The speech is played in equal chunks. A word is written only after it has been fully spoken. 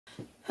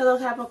Hello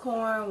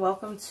Capricorn,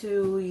 welcome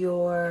to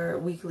your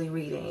weekly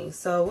reading.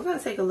 So we're going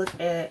to take a look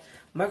at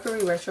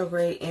Mercury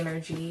retrograde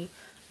energy.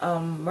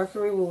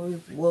 Mercury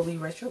will be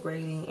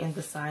retrograding in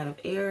the sign of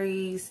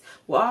Aries.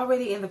 We're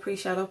already in the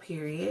pre-shadow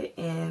period,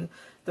 and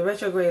the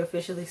retrograde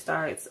officially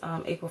starts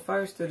April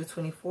 1st through the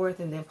 24th,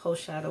 and then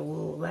post-shadow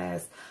will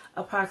last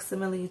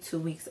approximately 2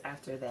 weeks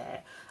after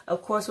that.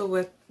 Of course,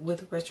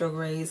 with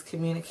retrogrades,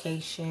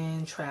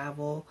 communication,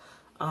 travel,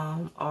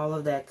 all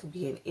of that could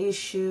be an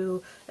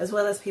issue, as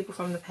well as people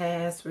from the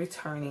past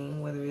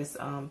returning, whether it's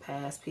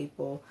past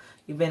people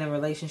you've been in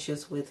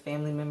relationships with,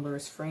 family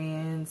members,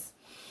 friends.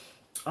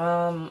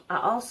 I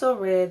also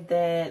read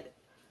that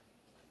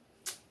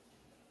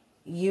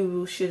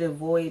you should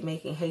avoid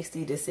making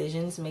hasty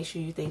decisions. Make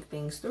sure you think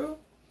things through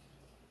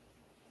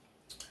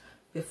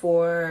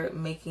before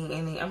making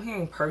any, I'm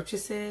hearing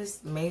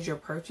purchases, major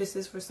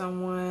purchases for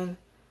someone.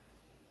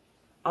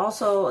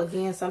 Also,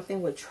 again,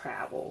 something with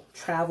travel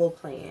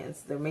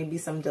plans. There may be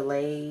some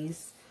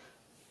delays.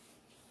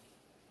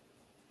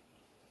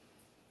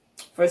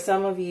 For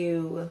some of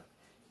you,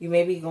 you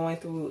may be going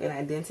through an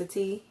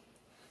identity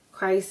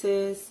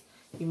crisis.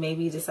 You may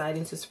be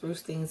deciding to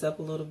spruce things up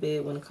a little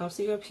bit when it comes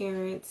to your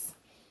appearance,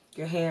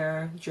 your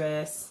hair,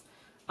 dress.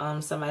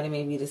 Somebody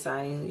may be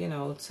deciding,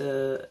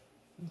 to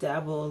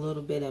dabble a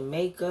little bit in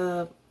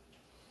makeup.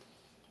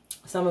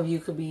 Some of you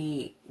could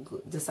be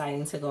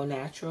deciding to go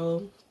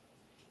natural.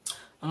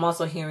 I'm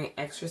also hearing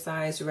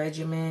exercise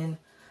regimen.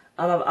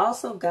 I've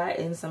also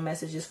gotten some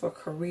messages for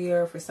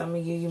career. For some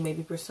of you, you may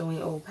be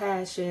pursuing old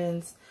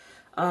passions.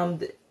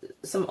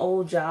 Some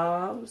old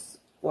jobs,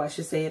 or I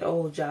should say an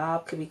old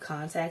job could be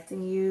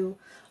contacting you.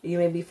 You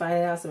may be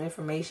finding out some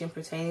information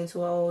pertaining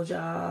to an old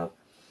job.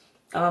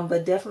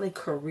 But definitely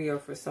career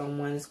for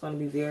someone is going to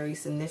be very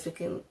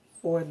significant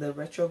for the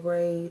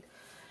retrograde.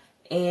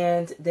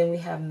 And then we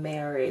have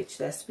marriage.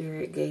 That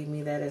spirit gave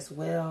me that as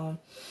well.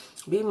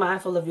 Be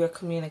mindful of your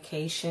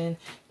communication.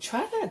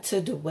 Try not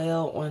to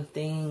dwell on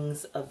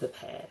things of the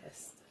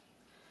past.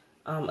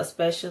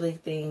 Especially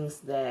things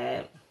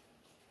that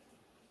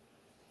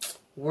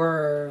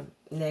were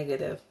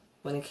negative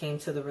when it came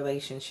to the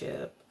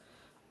relationship.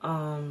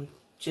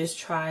 Just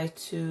try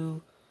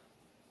to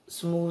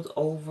smooth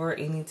over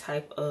any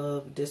type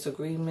of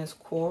disagreements,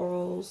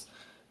 quarrels,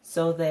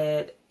 so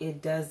that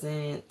it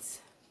doesn't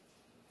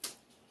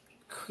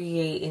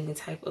create any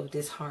type of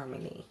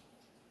disharmony.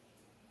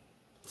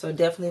 So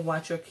definitely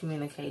watch your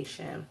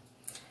communication.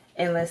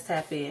 And let's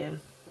tap in.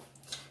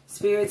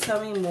 Spirit,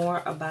 tell me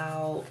more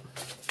about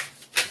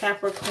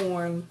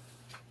Capricorn.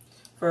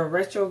 For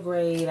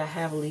retrograde, I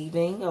have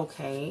leaving.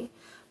 Okay.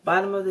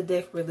 Bottom of the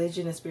deck,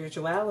 religion and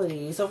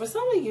spirituality. So for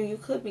some of you, you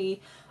could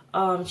be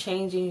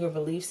changing your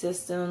belief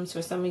systems.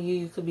 For some of you,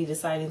 you could be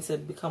deciding to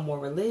become more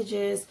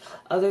religious.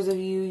 Others of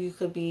you, you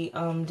could be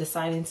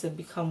deciding to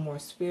become more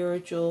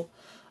spiritual.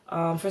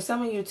 For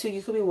some of you too,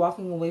 you could be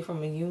walking away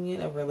from a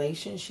union, a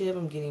relationship.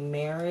 I'm getting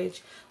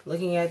marriage.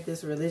 Looking at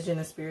this religion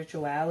and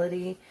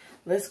spirituality.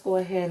 Let's go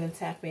ahead and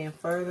tap in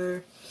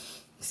further.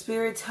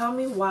 Spirit, tell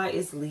me why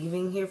it's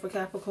leaving here for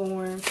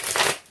Capricorn.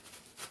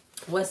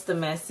 What's the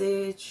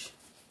message?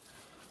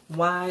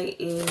 Why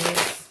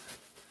is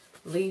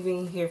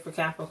leaving here for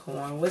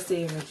Capricorn? What's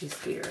the energy,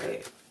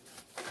 Spirit?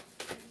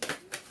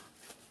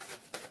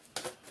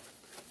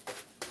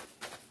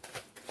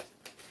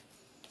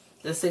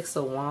 The Six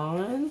of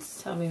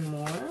Wands. Tell me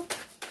more.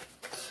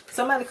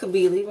 Somebody could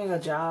be leaving a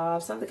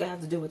job. Something could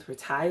have to do with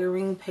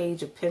retiring.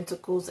 Page of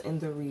Pentacles in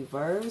the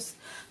reverse.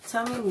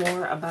 Tell me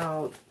more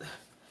about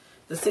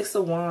the Six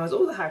of Wands.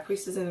 Oh, the High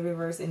Priestess in the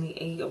reverse and the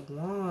Eight of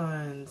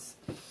Wands.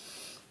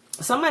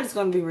 Somebody's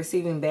going to be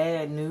receiving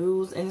bad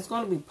news, and it's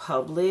going to be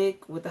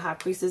public with the High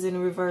Priestess in the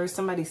reverse.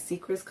 Somebody's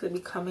secrets could be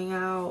coming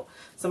out.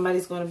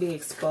 Somebody's going to be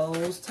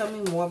exposed. Tell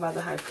me more about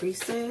the High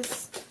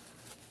Priestess.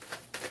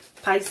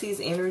 Pisces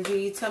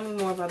energy. Tell me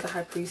more about the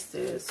High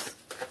Priestess.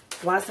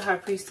 Why is the High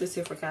Priestess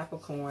here for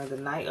Capricorn? The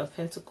Knight of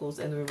Pentacles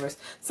in the reverse.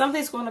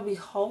 Something's going to be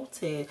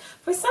halted.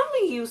 For some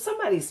of you,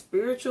 somebody's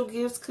spiritual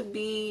gifts could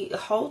be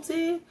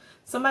halted.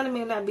 Somebody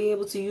may not be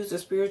able to use their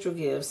spiritual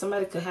gifts.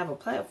 Somebody could have a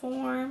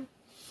platform.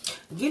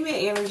 Give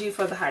me an energy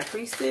for the High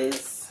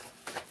Priestess.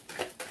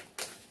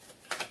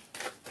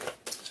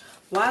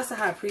 Why is the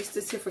High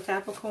Priestess here for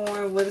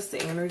Capricorn? What is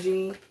the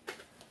energy?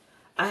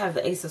 I have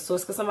the Ace of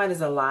Swords because somebody's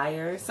a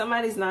liar.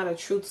 Somebody's not a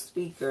truth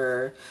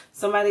speaker.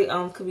 Somebody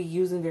could be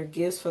using their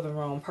gifts for the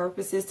wrong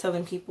purposes,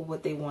 telling people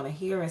what they want to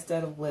hear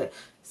instead of what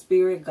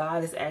Spirit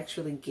God is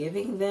actually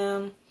giving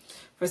them.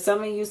 For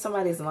some of you,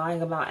 somebody's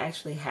lying about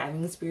actually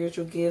having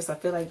spiritual gifts. I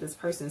feel like this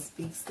person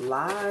speaks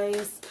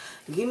lies.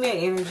 Give me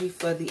an energy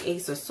for the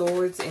Ace of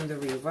Swords in the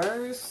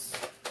reverse.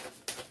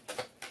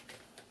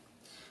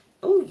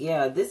 Oh,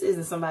 yeah, this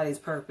isn't somebody's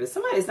purpose.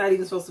 Somebody's not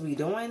even supposed to be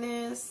doing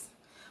this.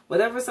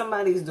 Whatever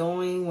somebody's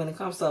doing when it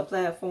comes to a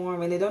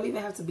platform, and it don't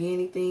even have to be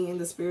anything in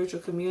the spiritual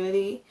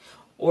community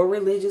or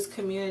religious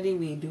community.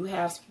 We do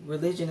have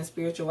religion and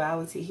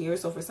spirituality here.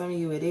 So for some of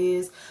you, it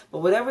is. But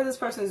whatever this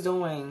person's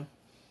doing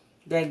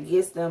that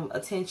gets them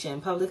attention,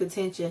 public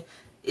attention,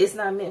 it's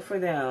not meant for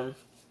them.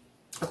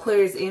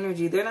 Aquarius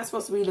energy, they're not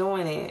supposed to be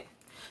doing it.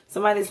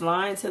 Somebody's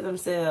lying to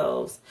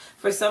themselves.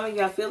 For some of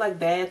you, I feel like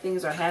bad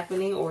things are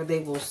happening or they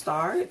will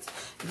start.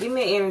 Give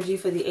me energy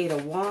for the 8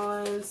 of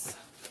Wands.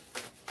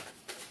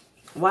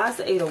 Why is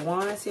the 8 of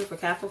Wands here for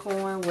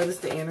Capricorn? What is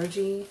the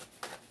energy?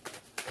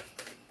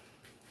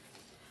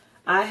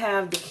 I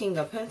have the King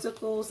of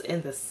Pentacles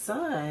and the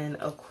Sun,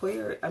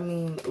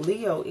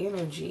 Leo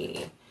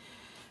energy.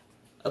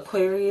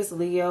 Aquarius,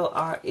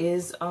 Leo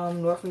is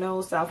North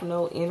Node, South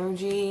Node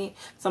energy.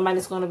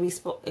 Somebody's going to be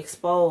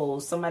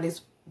exposed.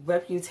 Somebody's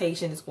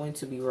reputation is going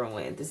to be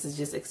ruined. This is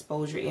just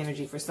exposure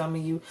energy. For some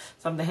of you,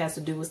 something has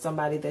to do with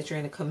somebody that you're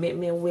in a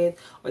commitment with,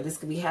 or this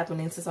could be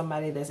happening to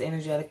somebody that's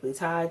energetically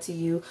tied to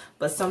you,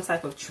 but some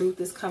type of truth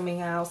is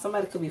coming out.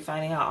 Somebody could be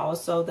finding out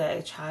also that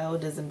a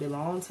child doesn't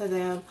belong to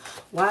them.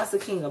 Why is the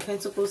King of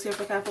Pentacles here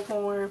for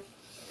Capricorn?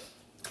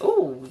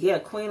 Oh, yeah,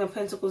 Queen of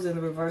Pentacles in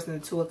the reverse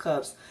and the Two of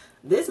Cups.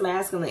 This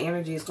masculine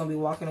energy is going to be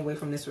walking away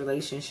from this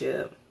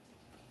relationship.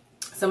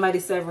 Somebody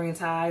severing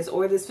ties,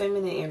 or this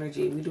feminine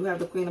energy. We do have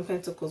the Queen of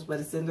Pentacles, but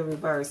it's in the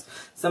reverse.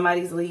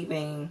 Somebody's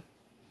leaving.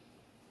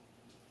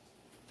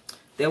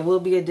 There will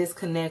be a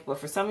disconnect, but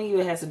for some of you,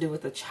 it has to do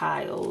with a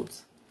child.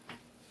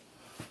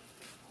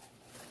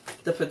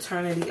 The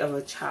paternity of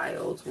a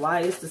child.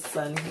 Why is the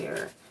Sun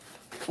here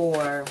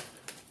for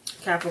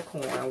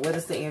Capricorn? What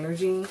is the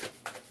energy?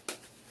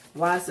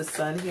 Why is the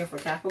Sun here for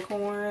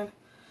Capricorn?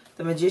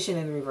 The Magician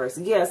in the reverse.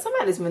 Yeah,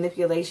 somebody's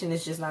manipulation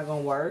is just not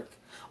going to work.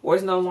 Or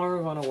it's no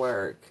longer going to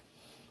work.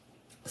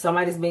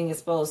 Somebody's being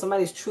exposed.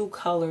 Somebody's true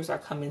colors are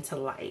coming to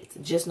light.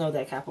 Just know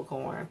that,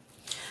 Capricorn.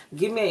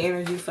 Give me an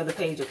energy for the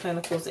Page of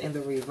Pentacles in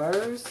the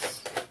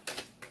reverse.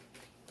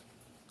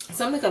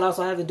 Something could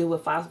also have to do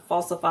with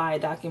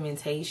falsified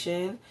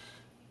documentation.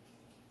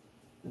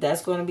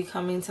 That's going to be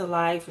coming to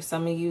light. For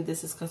some of you,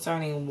 this is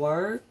concerning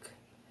work.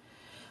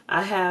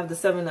 I have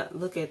the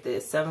look at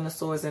this, 7 of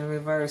Swords in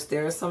reverse.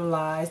 There are some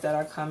lies that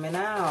are coming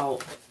out.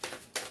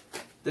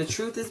 The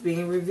truth is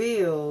being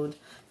revealed.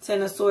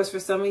 10 of Swords, for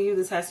some of you,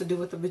 this has to do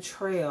with the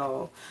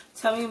betrayal.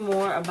 Tell me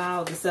more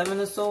about the 7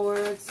 of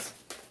Swords.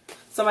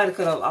 Somebody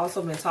could have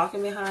also been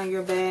talking behind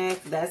your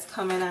back. That's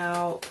coming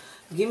out.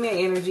 Give me an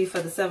energy for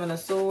the 7 of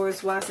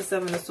Swords. Why is the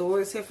 7 of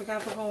Swords here for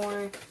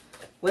Capricorn?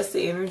 What's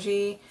the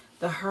energy?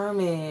 The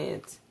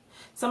Hermit.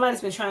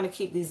 Somebody's been trying to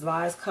keep these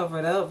lies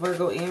covered up.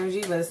 Virgo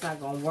energy, but it's not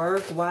going to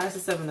work. Why is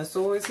the 7 of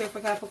Swords here for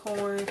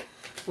Capricorn?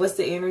 What's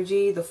the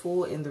energy? The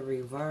Fool in the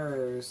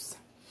reverse.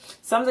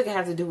 Something can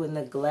have to do with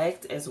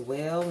neglect as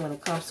well when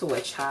it comes to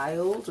a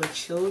child or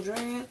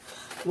children.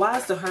 Why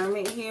is the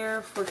Hermit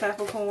here for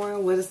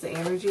Capricorn? What is the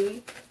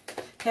energy?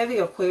 Heavy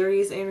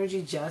Aquarius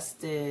energy,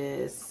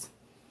 Justice.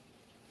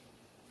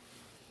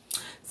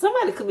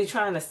 Somebody could be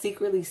trying to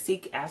secretly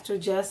seek after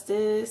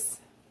justice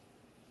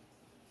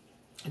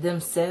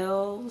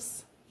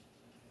themselves.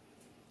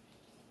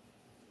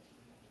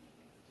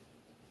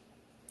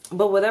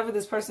 But whatever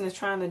this person is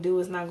trying to do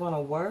is not going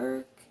to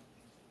work.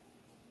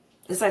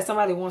 It's like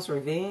somebody wants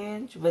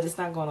revenge, but it's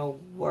not going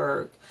to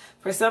work.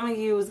 For some of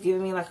you, it's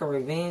giving me like a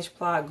revenge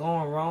plot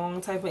going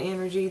wrong type of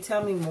energy.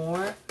 Tell me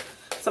more.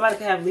 Somebody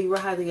could have Libra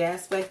highly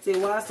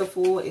aspected. Why is the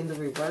Fool in the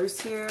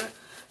reverse here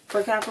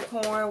for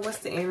Capricorn? What's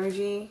the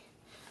energy?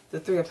 The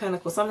 3 of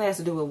Pentacles. Something has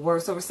to do with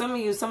work. So for some of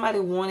you, somebody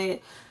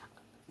wanted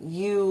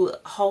you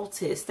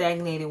halted,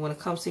 stagnated when it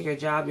comes to your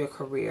job, your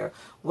career.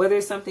 Whether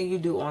it's something you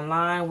do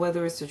online,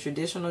 whether it's a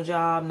traditional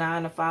job,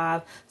 9 to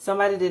 5,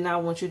 somebody did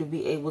not want you to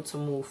be able to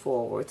move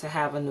forward, to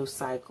have a new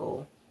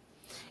cycle.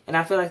 And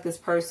I feel like this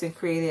person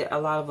created a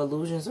lot of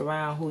illusions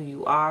around who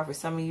you are. For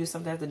some of you,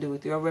 something has to do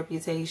with your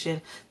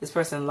reputation. This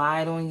person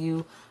lied on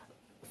you.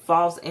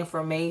 False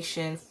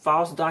information,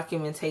 false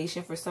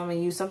documentation. For some of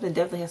you, something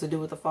definitely has to do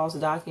with a false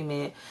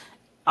document.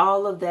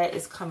 All of that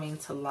is coming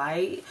to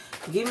light.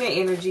 Give me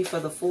an energy for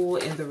the Fool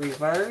in the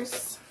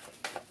reverse.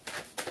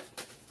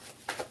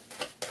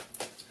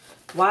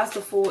 Why is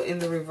the Fool in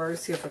the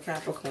reverse here for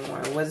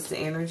Capricorn? What is the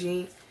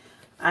energy?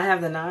 I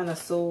have the 9 of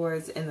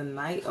Swords and the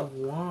Knight of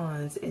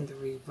Wands in the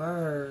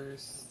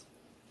reverse.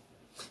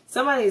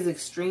 Somebody is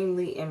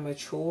extremely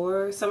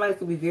immature. Somebody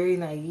could be very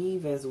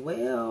naive as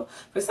well.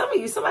 For some of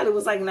you, somebody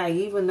was like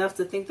naive enough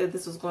to think that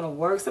this was going to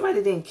work.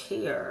 Somebody didn't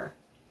care.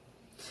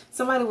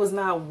 Somebody was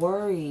not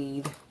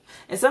worried.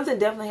 And something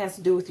definitely has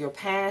to do with your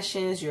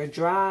passions, your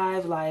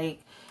drive. Like,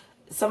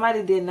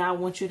 somebody did not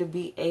want you to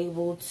be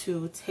able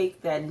to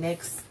take that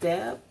next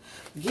step.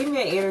 Give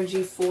me an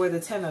energy for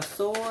the 10 of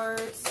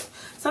Swords.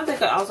 Something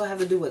could also have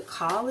to do with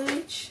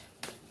college.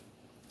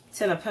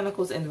 10 of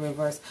Pentacles in the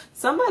reverse.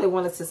 Somebody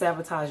wanted to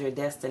sabotage your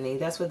destiny.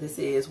 That's what this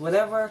is.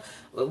 Whatever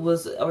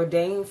was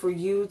ordained for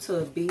you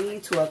to be,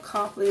 to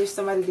accomplish,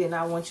 somebody did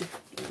not want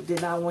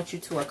you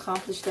to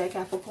accomplish that,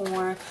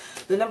 Capricorn.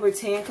 The number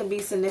 10 can be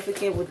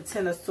significant with the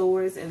 10 of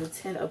Swords and the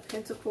 10 of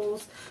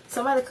Pentacles.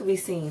 Somebody could be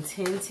seeing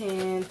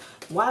 10-10.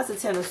 Why is the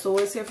 10 of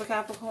Swords here for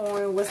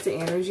Capricorn? What's the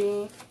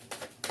energy?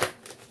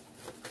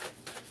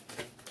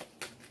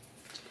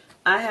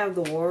 I have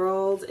the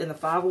World and the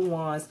Five of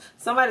Wands.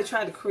 Somebody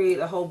tried to create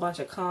a whole bunch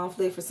of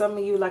conflict. For some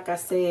of you, like I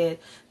said,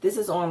 this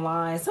is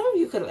online. Some of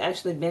you could have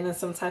actually been in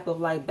some type of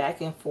like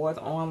back and forth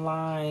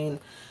online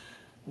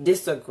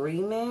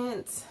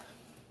disagreement.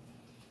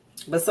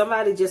 But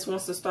somebody just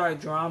wants to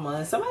start drama,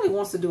 and somebody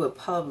wants to do it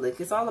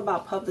public. It's all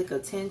about public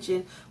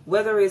attention,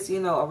 whether it's, you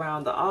know,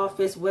 around the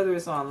office, whether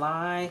it's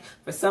online.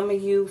 For some of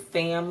you,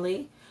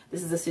 family.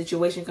 This is a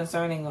situation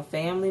concerning a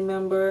family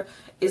member.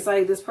 It's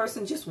like this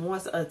person just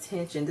wants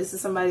attention. This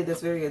is somebody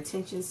that's very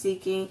attention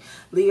seeking.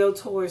 Leo,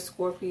 Taurus,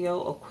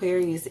 Scorpio,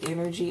 Aquarius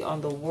energy on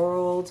the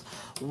World.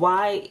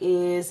 Why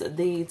is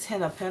the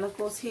Ten of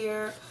Pentacles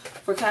here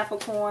for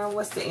Capricorn?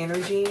 What's the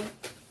energy?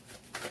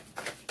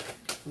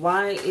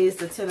 Why is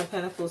the Ten of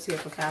Pentacles here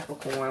for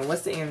Capricorn?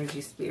 What's the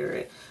energy,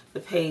 Spirit? The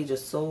Page of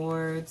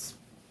Swords.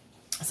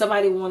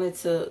 Somebody wanted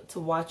to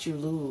watch you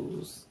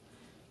lose.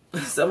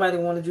 Somebody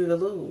wanted you to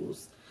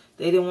lose.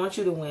 They didn't want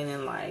you to win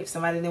in life.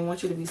 Somebody didn't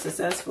want you to be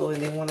successful,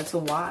 and they wanted to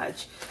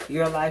watch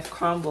your life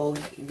crumble.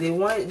 They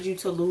wanted you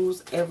to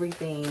lose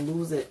everything,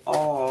 lose it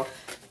all,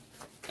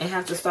 and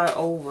have to start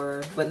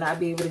over, but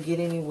not be able to get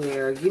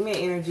anywhere. Give me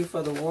an energy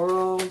for the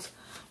World.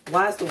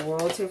 Why is the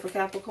World here for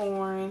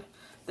Capricorn?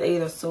 The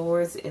Eight of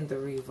Swords in the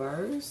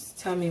reverse.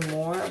 Tell me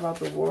more about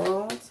the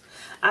World.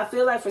 I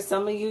feel like for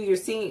some of you, you're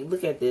seeing,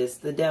 look at this,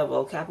 the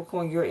Devil,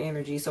 Capricorn, your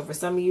energy. So for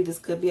some of you, this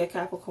could be a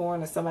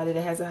Capricorn or somebody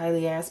that has a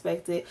highly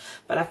aspected.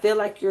 But I feel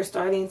like you're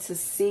starting to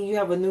see, you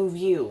have a new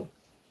view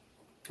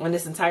on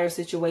this entire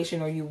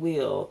situation, or you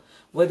will.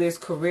 Whether it's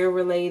career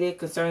related,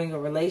 concerning a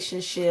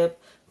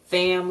relationship,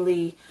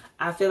 family.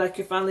 I feel like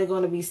you're finally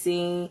going to be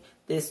seeing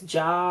this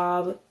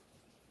job,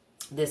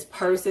 this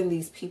person,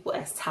 these people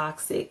as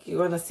toxic. You're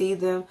going to see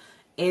them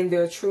in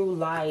their true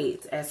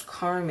light as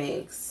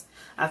karmics.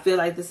 I feel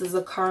like this is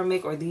a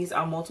karmic, or these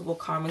are multiple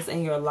karmics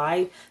in your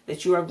life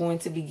that you are going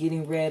to be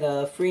getting rid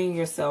of, freeing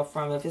yourself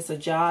from. If it's a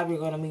job, you're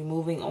going to be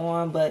moving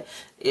on. But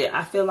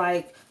I feel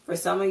like for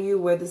some of you,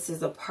 where this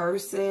is a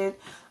person,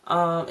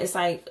 it's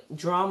like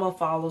drama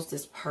follows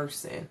this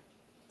person.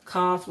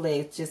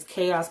 Conflict, just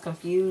chaos,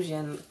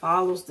 confusion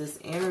follows this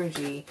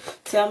energy.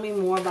 Tell me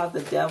more about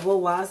the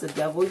Devil. Why is the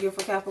Devil here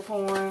for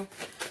Capricorn?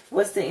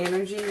 What's the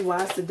energy?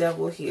 Why is the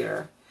Devil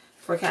here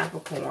for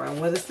Capricorn?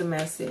 What is the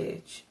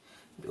message?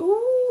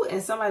 Ooh,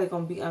 and somebody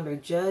gonna be under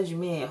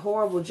judgment,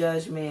 horrible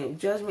judgment,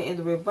 judgment in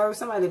the reverse.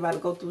 Somebody about to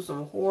go through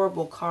some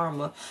horrible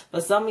karma.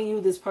 But some of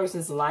you, this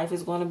person's life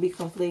is going to be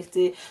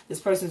conflicted.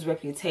 This person's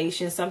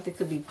reputation, something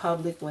could be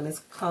public when it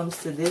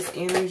comes to this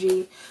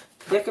energy.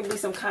 There could be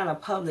some kind of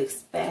public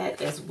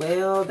spat as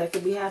well that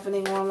could be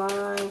happening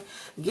online.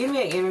 Give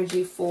me an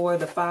energy for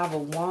the Five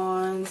of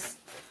Wands.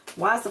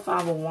 Why is the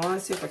Five of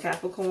Wands here for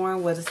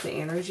Capricorn? What is the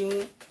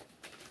energy?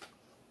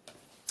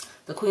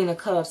 The Queen of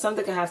Cups.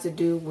 Something could have to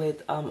do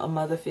with a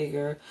mother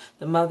figure.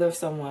 The mother of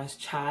someone's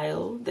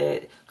child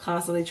that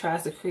constantly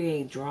tries to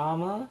create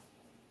drama.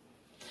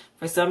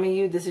 For some of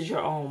you, this is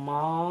your own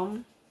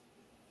mom.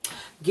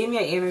 Give me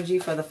an energy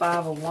for the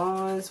Five of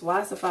Wands.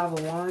 Why is the Five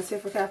of Wands here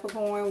for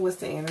Capricorn? What's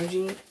the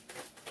energy?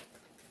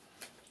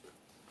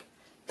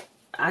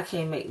 I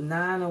can make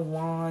Nine of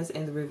Wands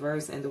in the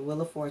reverse and the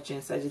Wheel of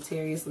Fortune.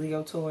 Sagittarius,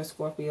 Leo, Taurus,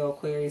 Scorpio,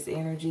 Aquarius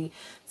energy.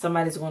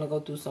 Somebody's going to go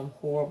through some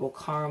horrible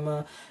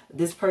karma.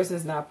 This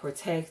person's not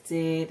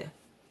protected.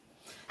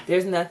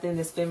 There's nothing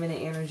this feminine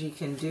energy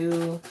can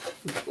do.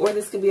 Or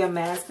this could be a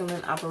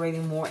masculine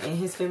operating more in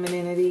his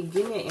femininity.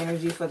 Give me an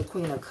energy for the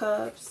Queen of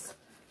Cups.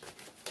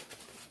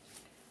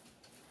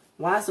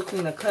 Why is the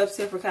Queen of Cups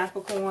here for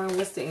Capricorn?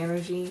 What's the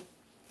energy?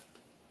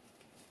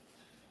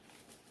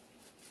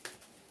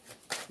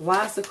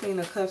 Why is the Queen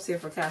of Cups here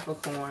for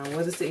Capricorn?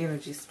 What is the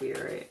energy,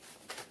 Spirit?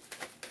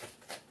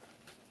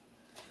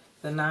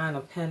 The Nine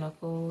of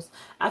Pentacles.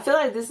 I feel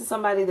like this is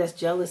somebody that's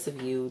jealous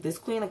of you. This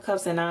Queen of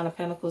Cups and Nine of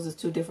Pentacles is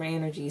two different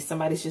energies.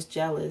 Somebody's just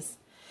jealous.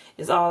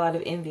 It's all out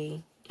of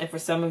envy. And for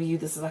some of you,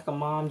 this is like a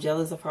mom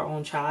jealous of her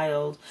own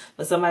child.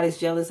 But somebody's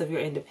jealous of your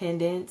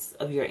independence,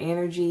 of your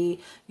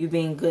energy, you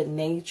being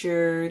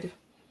good-natured.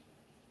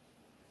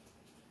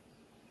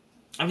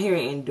 I'm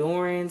hearing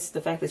endurance, the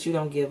fact that you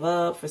don't give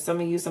up. For some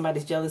of you,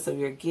 somebody's jealous of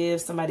your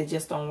gifts. Somebody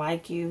just don't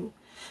like you.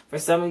 For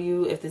some of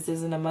you, if this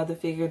isn't a mother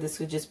figure, this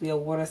could just be a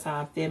water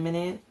sign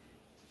feminine.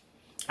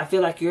 I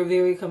feel like you're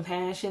very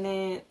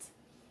compassionate.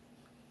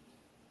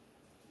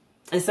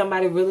 And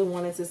somebody really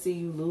wanted to see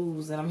you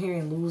lose. And I'm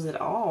hearing lose it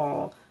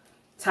all.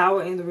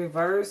 Tower in the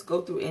reverse.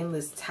 Go through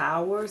endless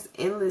towers.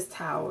 Endless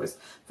towers.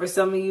 For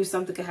some of you,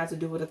 something could have to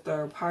do with a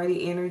third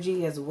party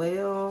energy as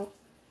well.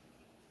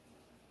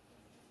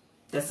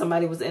 That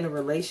somebody was in a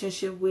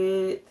relationship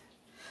with.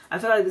 I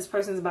feel like this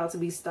person is about to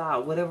be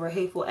stopped. Whatever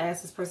hateful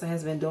acts this person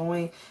has been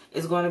doing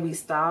is going to be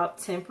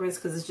stopped. Temperance,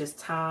 because it's just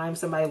time.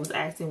 Somebody was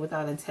acting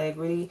without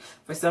integrity.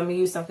 For some of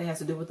you, something has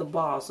to do with the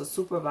boss, a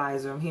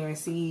supervisor. I'm hearing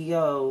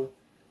CEO.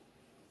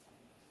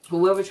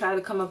 Whoever tried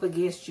to come up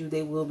against you,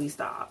 they will be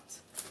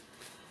stopped.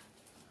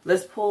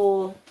 Let's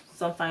pull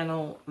some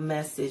final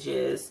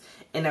messages.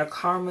 And their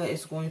karma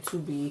is going to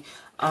be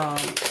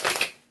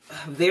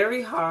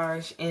very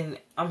harsh. And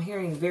I'm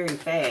hearing very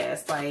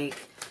fast. Like,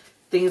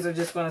 Things are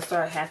just going to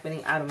start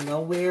happening out of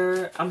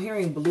nowhere. I'm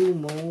hearing blue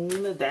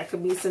moon. That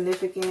could be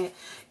significant.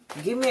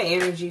 Give me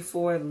an energy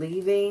for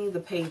leaving the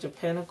Page of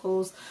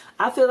Pentacles.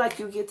 I feel like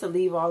you get to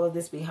leave all of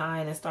this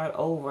behind and start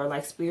over.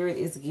 Like Spirit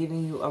is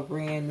giving you a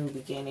brand new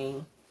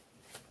beginning.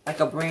 Like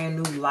a brand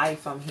new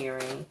life, I'm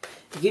hearing.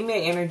 Give me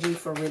an energy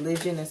for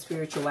religion and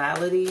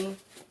spirituality.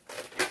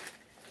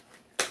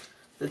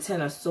 The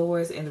Ten of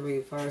Swords in the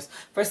reverse.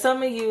 For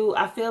some of you,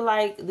 I feel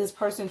like this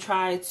person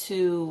tried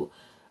to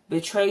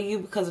betray you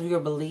because of your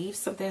beliefs.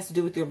 Something has to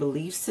do with your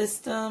belief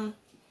system.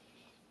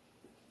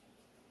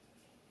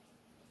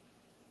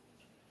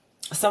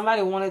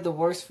 Somebody wanted the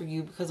worst for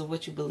you because of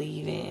what you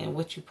believe in,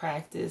 what you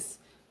practice.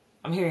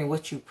 I'm hearing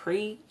what you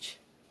preach.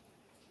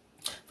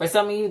 For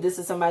some of you, this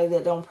is somebody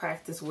that don't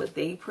practice what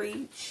they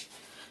preach.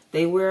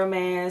 They wear a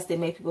mask. They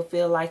make people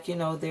feel like, you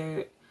know,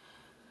 they're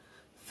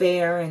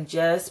fair and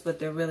just, but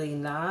they're really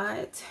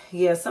not.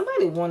 Yeah,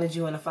 somebody wanted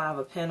you in the Five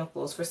of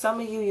Pentacles. For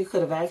some of you, you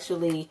could have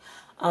actually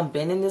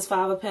been in this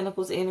Five of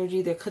Pentacles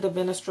energy. There could have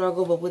been a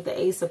struggle, but with the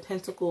Ace of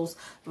Pentacles,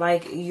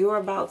 like you're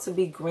about to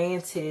be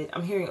granted,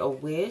 I'm hearing a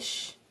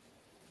wish.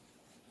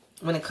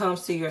 When it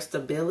comes to your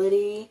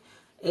stability,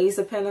 Ace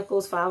of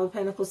Pentacles, Five of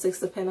Pentacles,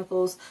 Six of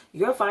Pentacles,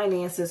 your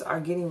finances are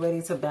getting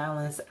ready to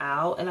balance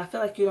out. And I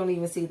feel like you don't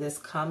even see this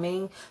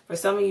coming. For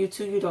some of you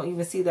too, you don't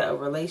even see that a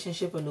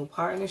relationship, a new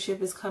partnership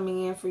is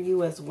coming in for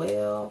you as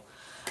well.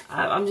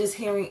 I'm just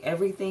hearing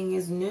everything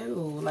is new.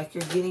 Like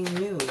you're getting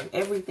new.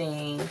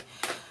 Everything.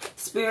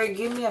 Spirit,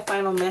 give me a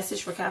final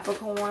message for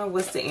Capricorn.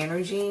 What's the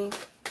energy?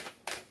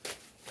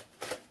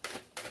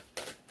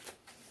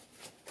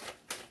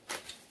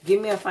 Give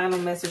me a final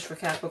message for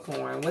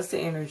Capricorn. What's the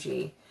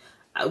energy?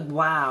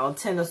 Wow.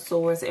 Ten of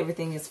Swords.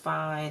 Everything is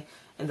fine.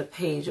 And the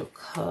Page of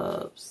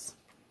Cups.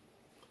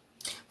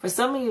 For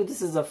some of you,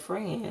 this is a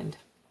friend.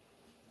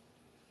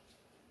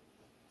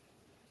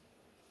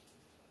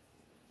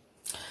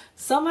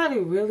 Somebody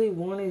really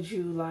wanted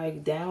you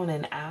like down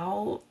and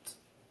out.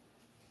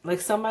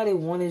 Like somebody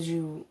wanted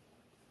you.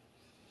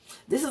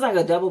 This is like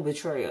a double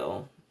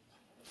betrayal.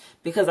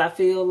 Because I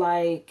feel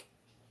like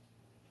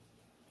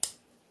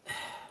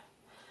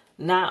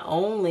not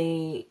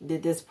only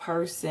did this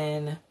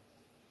person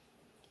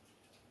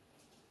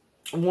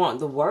want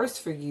the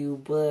worst for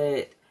you,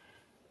 but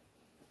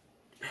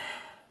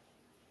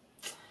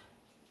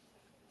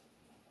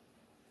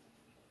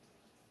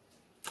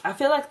I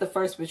feel like the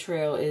first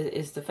betrayal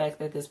is the fact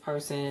that this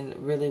person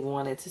really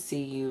wanted to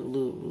see you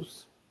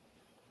lose.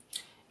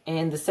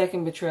 And the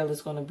second betrayal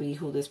is going to be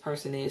who this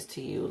person is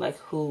to you. Like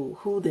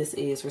who this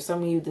is. For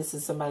some of you, this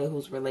is somebody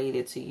who's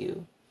related to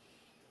you.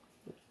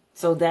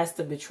 So that's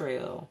the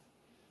betrayal.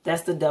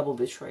 That's the double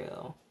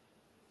betrayal.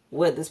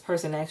 What this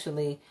person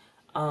actually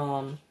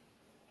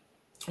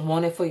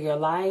wanted for your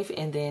life,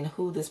 and then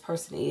who this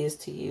person is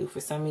to you.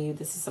 For some of you,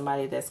 this is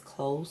somebody that's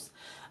close.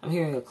 I'm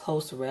hearing a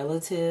close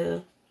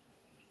relative.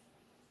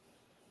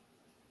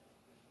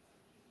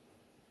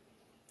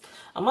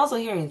 I'm also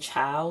hearing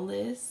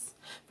childless.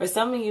 For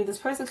some of you, this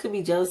person could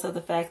be jealous of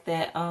the fact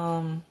that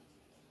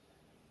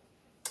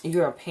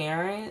you're a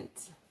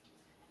parent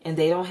and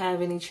they don't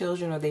have any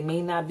children, or they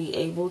may not be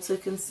able to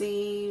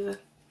conceive.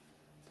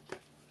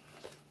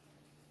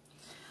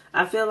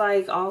 I feel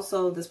like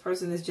also this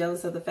person is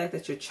jealous of the fact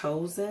that you're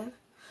chosen.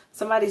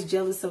 Somebody's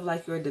jealous of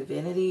like your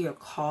divinity, your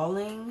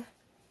calling.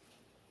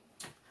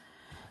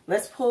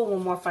 Let's pull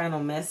one more final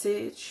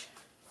message.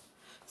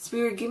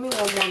 Spirit, give me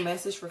one more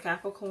message for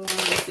Capricorn.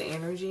 What's the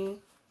energy?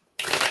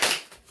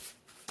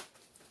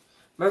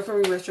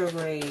 Mercury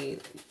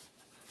retrograde.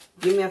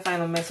 Give me a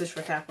final message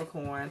for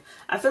Capricorn.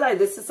 I feel like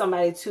this is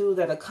somebody too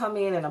that'll come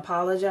in and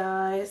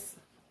apologize.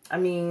 I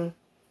mean,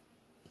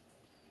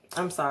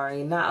 I'm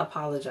sorry, not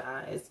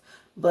apologize,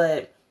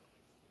 but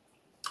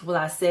well,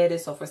 I said it.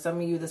 So for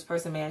some of you, this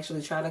person may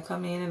actually try to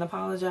come in and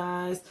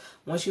apologize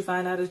once you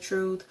find out the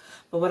truth.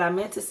 But what I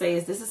meant to say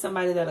is this is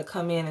somebody that'll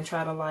come in and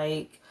try to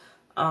like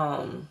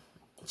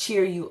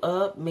cheer you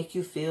up, make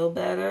you feel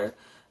better,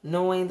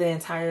 knowing the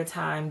entire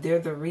time they're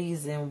the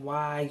reason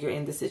why you're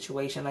in the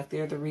situation. Like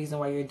they're the reason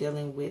why you're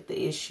dealing with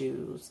the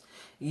issues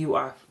you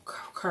are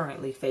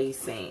currently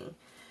facing.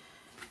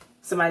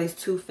 Somebody's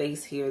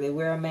two-faced here. They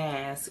wear a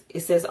mask. It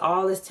says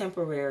all is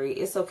temporary.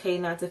 It's okay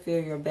not to feel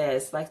your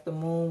best. Like the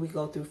moon, we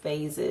go through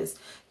phases.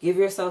 Give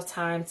yourself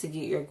time to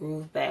get your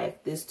groove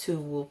back. This too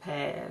will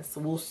pass.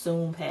 Will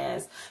soon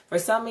pass. For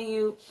some of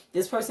you,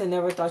 this person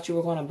never thought you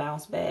were going to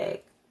bounce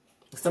back.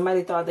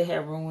 Somebody thought they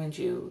had ruined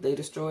you. They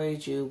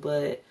destroyed you.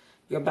 But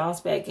your bounce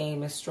back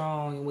game is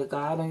strong. And with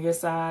God on your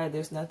side,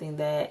 there's nothing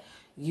that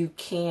you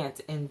can't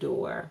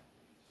endure.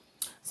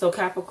 So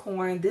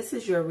Capricorn, this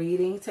is your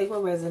reading. Take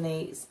what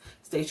resonates.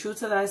 Stay true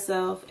to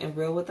thyself and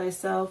real with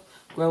thyself.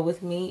 Grow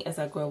with me as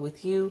I grow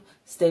with you.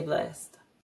 Stay blessed.